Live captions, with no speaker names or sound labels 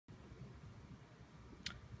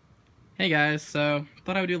Hey guys, so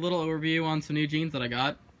thought I would do a little overview on some new jeans that I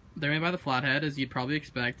got. They're made by the Flathead, as you'd probably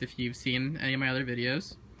expect if you've seen any of my other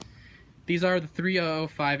videos. These are the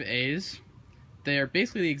 3005As. They are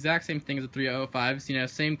basically the exact same thing as the 3005s, you know,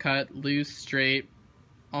 same cut, loose, straight,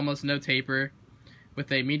 almost no taper,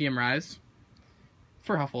 with a medium rise,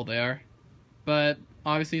 for how full they are. But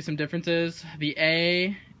obviously some differences. The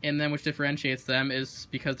A in them, which differentiates them, is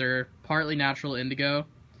because they're partly natural indigo.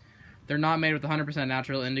 They're not made with 100%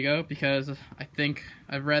 natural indigo because I think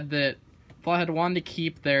I've read that Flathead wanted to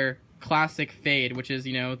keep their classic fade, which is,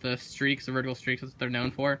 you know, the streaks, the vertical streaks that they're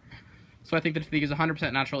known for. So I think that if they use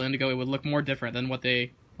 100% natural indigo, it would look more different than what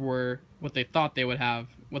they thought they would have,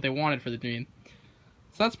 what they wanted for the jean.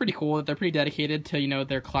 So that's pretty cool that they're pretty dedicated to, you know,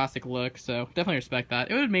 their classic look, so definitely respect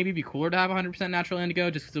that. It would maybe be cooler to have 100% natural indigo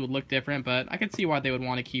just because it would look different, but I could see why they would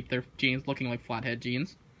want to keep their jeans looking like Flathead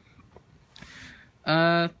jeans.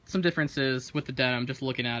 Some differences with the denim, just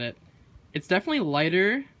looking at it. It's definitely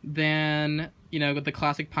lighter than, you know, the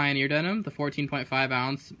classic Pioneer denim, the 14.5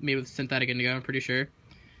 ounce, made with synthetic indigo, I'm pretty sure.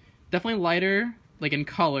 Definitely lighter, like in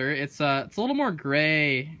color. It's a little more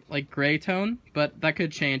gray, like gray tone, but that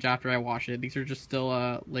could change after I wash it. These are just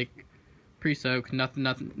still, like, pre-soaked,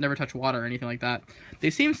 nothing, never touch water or anything like that.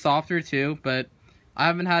 They seem softer too, but I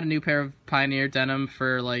haven't had a new pair of Pioneer denim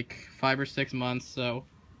for like 5 or 6 months, so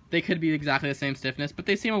they could be exactly the same stiffness, but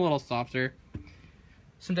they seem a little softer.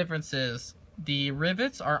 Some differences. The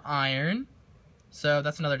rivets are iron, so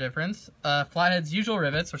that's another difference. Flathead's usual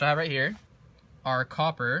rivets, which I have right here, are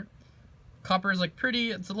copper. Copper is like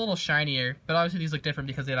pretty, it's a little shinier, but obviously these look different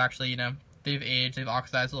because they've actually, you know, they've aged, they've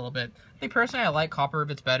oxidized a little bit. I think personally I like copper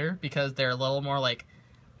rivets better because they're a little more like,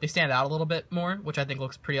 they stand out a little bit more, which I think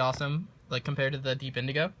looks pretty awesome, like compared to the deep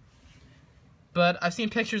indigo. But I've seen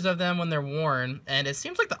pictures of them when they're worn, and it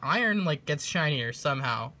seems like the iron like gets shinier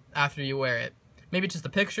somehow after you wear it. Maybe it's just a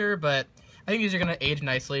picture, but I think these are going to age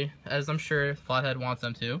nicely, as I'm sure Flathead wants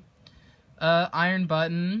them to. Iron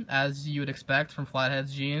button, as you would expect from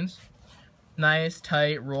Flathead's jeans. Nice,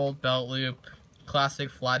 tight, rolled belt loop. Classic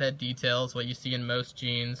Flathead details, what you see in most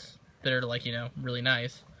jeans that are, like, you know, really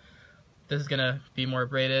nice. This is going to be more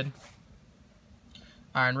braided.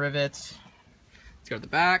 Iron rivets. Let's go to the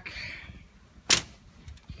back.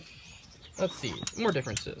 Let's see, more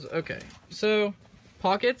differences. Okay, so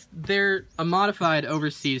pockets, they're a modified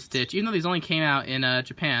overseas stitch. Even though these only came out in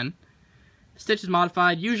Japan, stitch is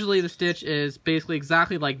modified. Usually the stitch is basically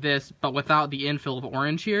exactly like this, but without the infill of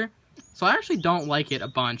orange here. So I actually don't like it a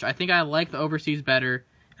bunch. I think I like the overseas better,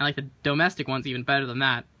 and I like the domestic ones even better than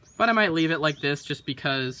that. But I might leave it like this just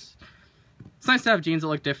because it's nice to have jeans that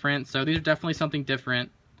look different, so these are definitely something different.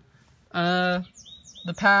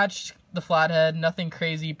 The patch, the Flathead, nothing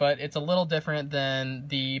crazy, but it's a little different than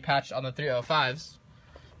the patch on the 305s,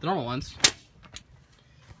 the normal ones.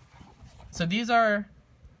 So these are,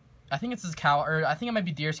 I think it's this cow, or I think it might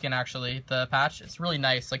be deerskin actually, the patch. It's really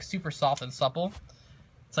nice, like super soft and supple.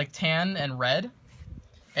 It's like tan and red.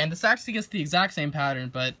 And this actually gets the exact same pattern,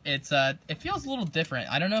 but it's it feels a little different.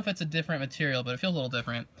 I don't know if it's a different material, but it feels a little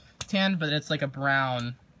different. Tan, but it's like a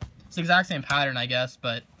brown. It's the exact same pattern, I guess,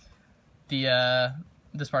 but the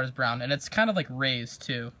this part is brown, and it's kind of like raised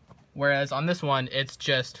too, whereas on this one it's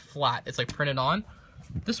just flat. It's like printed on.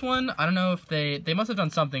 This one, I don't know if they must have done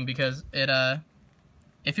something because it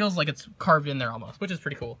feels like it's carved in there almost, which is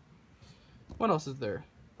pretty cool. What else is there?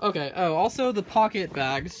 Okay, oh, also the pocket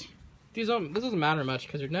bags. This doesn't matter much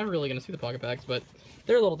because you're never really gonna see the pocket bags, but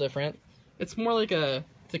they're a little different. It's more like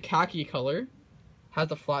it's a khaki color, has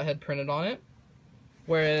the Flathead printed on it,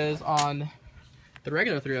 whereas on the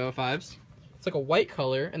regular 305s it's like a white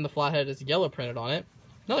color, and the Flathead is yellow printed on it.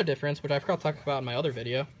 Another difference, which I forgot to talk about in my other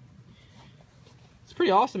video. It's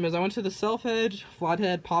pretty awesome, is I went to the Self-Edge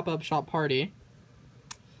Flathead pop-up shop party,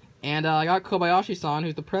 and I got Kobayashi-san,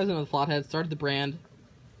 who's the president of the Flathead, started the brand.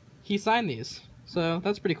 He signed these, so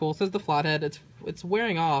that's pretty cool. It says the Flathead. It's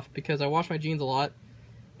wearing off because I wash my jeans a lot,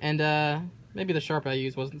 and maybe the sharp I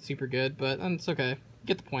used wasn't super good, but it's okay. You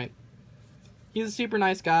get the point. He's a super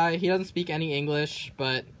nice guy. He doesn't speak any English,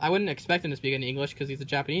 but I wouldn't expect him to speak any English because he's a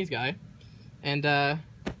Japanese guy. And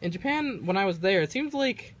in Japan, when I was there, it seems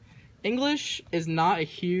like English is not of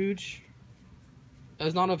huge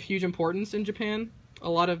importance in Japan. A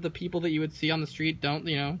lot of the people that you would see on the street don't,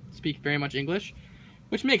 you know, speak very much English,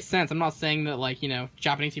 which makes sense. I'm not saying that, like, you know,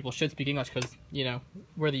 Japanese people should speak English because, you know,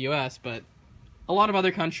 we're the US, but a lot of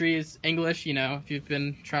other countries, English, you know, if you've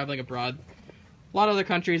been traveling abroad, a lot of other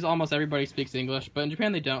countries, almost everybody speaks English, but in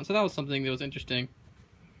Japan they don't, so that was something that was interesting.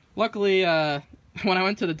 Luckily, when I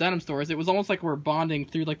went to the denim stores, it was almost like we were bonding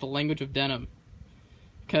through, like, the language of denim.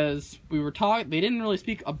 because we were talking. They didn't really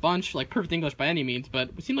speak a bunch like perfect English by any means,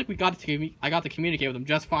 but it seemed like I got to communicate with them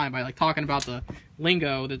just fine by like talking about the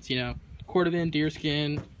lingo that's, you know, cordovan,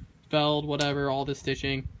 deerskin, feld, whatever, all this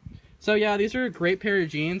stitching. So yeah, these are a great pair of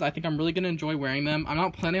jeans. I think I'm really gonna enjoy wearing them. I'm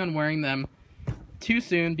not planning on wearing them too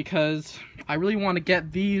soon because I really want to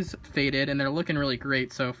get these faded, and they're looking really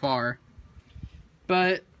great so far.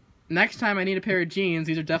 But next time I need a pair of jeans,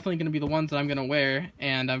 these are definitely going to be the ones that I'm going to wear,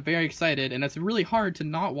 and I'm very excited, and it's really hard to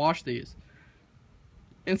not wash these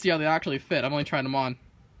and see how they actually fit. I'm only trying them on.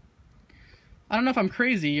 I don't know if I'm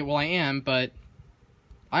crazy, well I am, but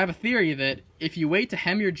I have a theory that if you wait to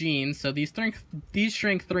hem your jeans, so these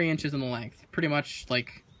shrink 3 inches in the length, pretty much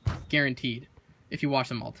like guaranteed, if you wash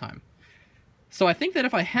them all the time. So I think that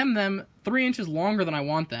if I hem them 3 inches longer than I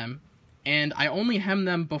want them, and I only hem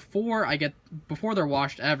them before they're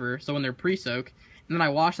washed ever, so when they're pre-soak, and then I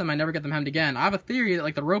wash them, I never get them hemmed again. I have a theory that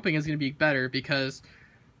like the roping is going to be better because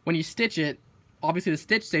when you stitch it, obviously the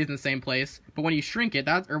stitch stays in the same place, but when you shrink it,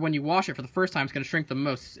 or when you wash it for the first time, it's going to shrink the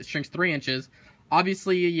most. It shrinks 3 inches.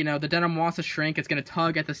 Obviously, you know, the denim wants to shrink. It's going to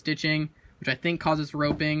tug at the stitching, which I think causes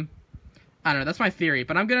roping. I don't know. That's my theory,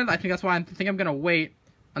 but I think that's why I'm going to wait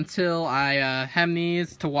until I hem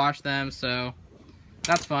these to wash them. So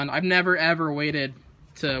that's fun. I've never ever waited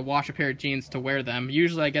to wash a pair of jeans to wear them.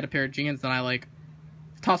 Usually I get a pair of jeans, then I like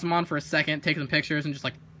toss them on for a second, take some pictures, and just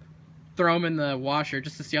like throw them in the washer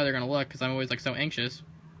just to see how they're gonna look, because I'm always like so anxious.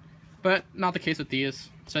 But not the case with these.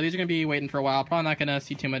 So these are gonna be waiting for a while. Probably not gonna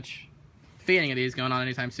see too much fading of these going on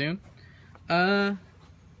anytime soon.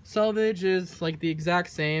 Selvage is like the exact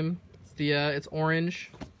same. It's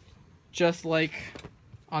orange, just like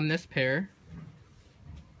on this pair.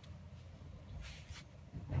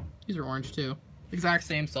 These are orange too. Exact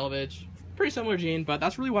same selvage. Pretty similar jean, but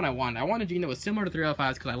that's really what I want. I want a jean that was similar to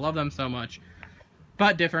 305s because I love them so much,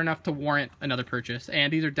 but different enough to warrant another purchase.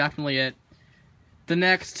 And these are definitely it. The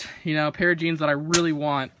next, you know, pair of jeans that I really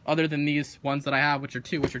want, other than these ones that I have, which are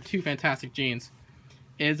two fantastic jeans,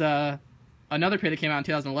 is another pair that came out in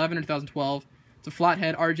 2011 or 2012. It's a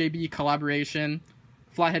flathead RJB collaboration,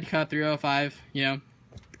 flathead cut 305, you know,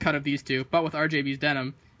 cut of these two, but with RJB's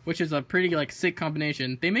denim, which is a pretty like sick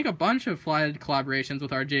combination. They make a bunch of flathead collaborations with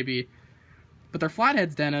RJB, but they're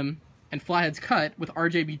flatheads denim and flatheads cut with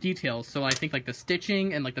RJB details. So I think like the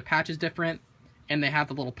stitching and like the patch is different, and they have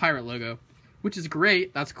the little pirate logo, which is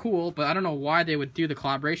great. That's cool, but I don't know why they would do the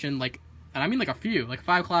collaboration, like, and I mean like a few, like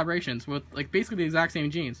 5 collaborations with like basically the exact same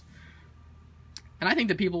jeans. And I think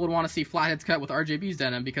that people would want to see flatheads cut with RJB's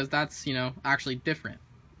denim because that's, you know, actually different.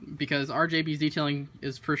 Because RJB's detailing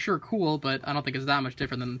is for sure cool, but I don't think it's that much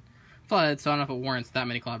different than flatheads, so I don't know if it warrants that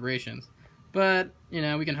many collaborations. But, you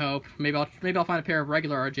know, we can hope. Maybe I'll find a pair of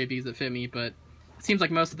regular RJBs that fit me, but it seems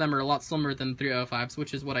like most of them are a lot slimmer than 305s,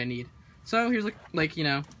 which is what I need. So here's like you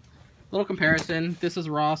know, little comparison. This is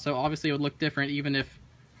raw, so obviously it would look different even if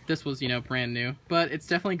this was, you know, brand new. But it's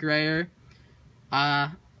definitely grayer.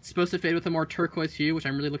 It's supposed to fade with a more turquoise hue, which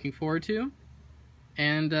I'm really looking forward to.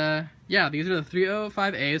 And yeah, these are the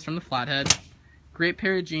 305As from the Flathead. Great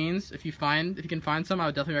pair of jeans. If you can find some, I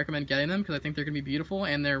would definitely recommend getting them because I think they're gonna be beautiful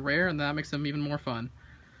and they're rare, and that makes them even more fun.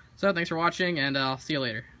 So thanks for watching, and I'll see you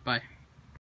later. Bye.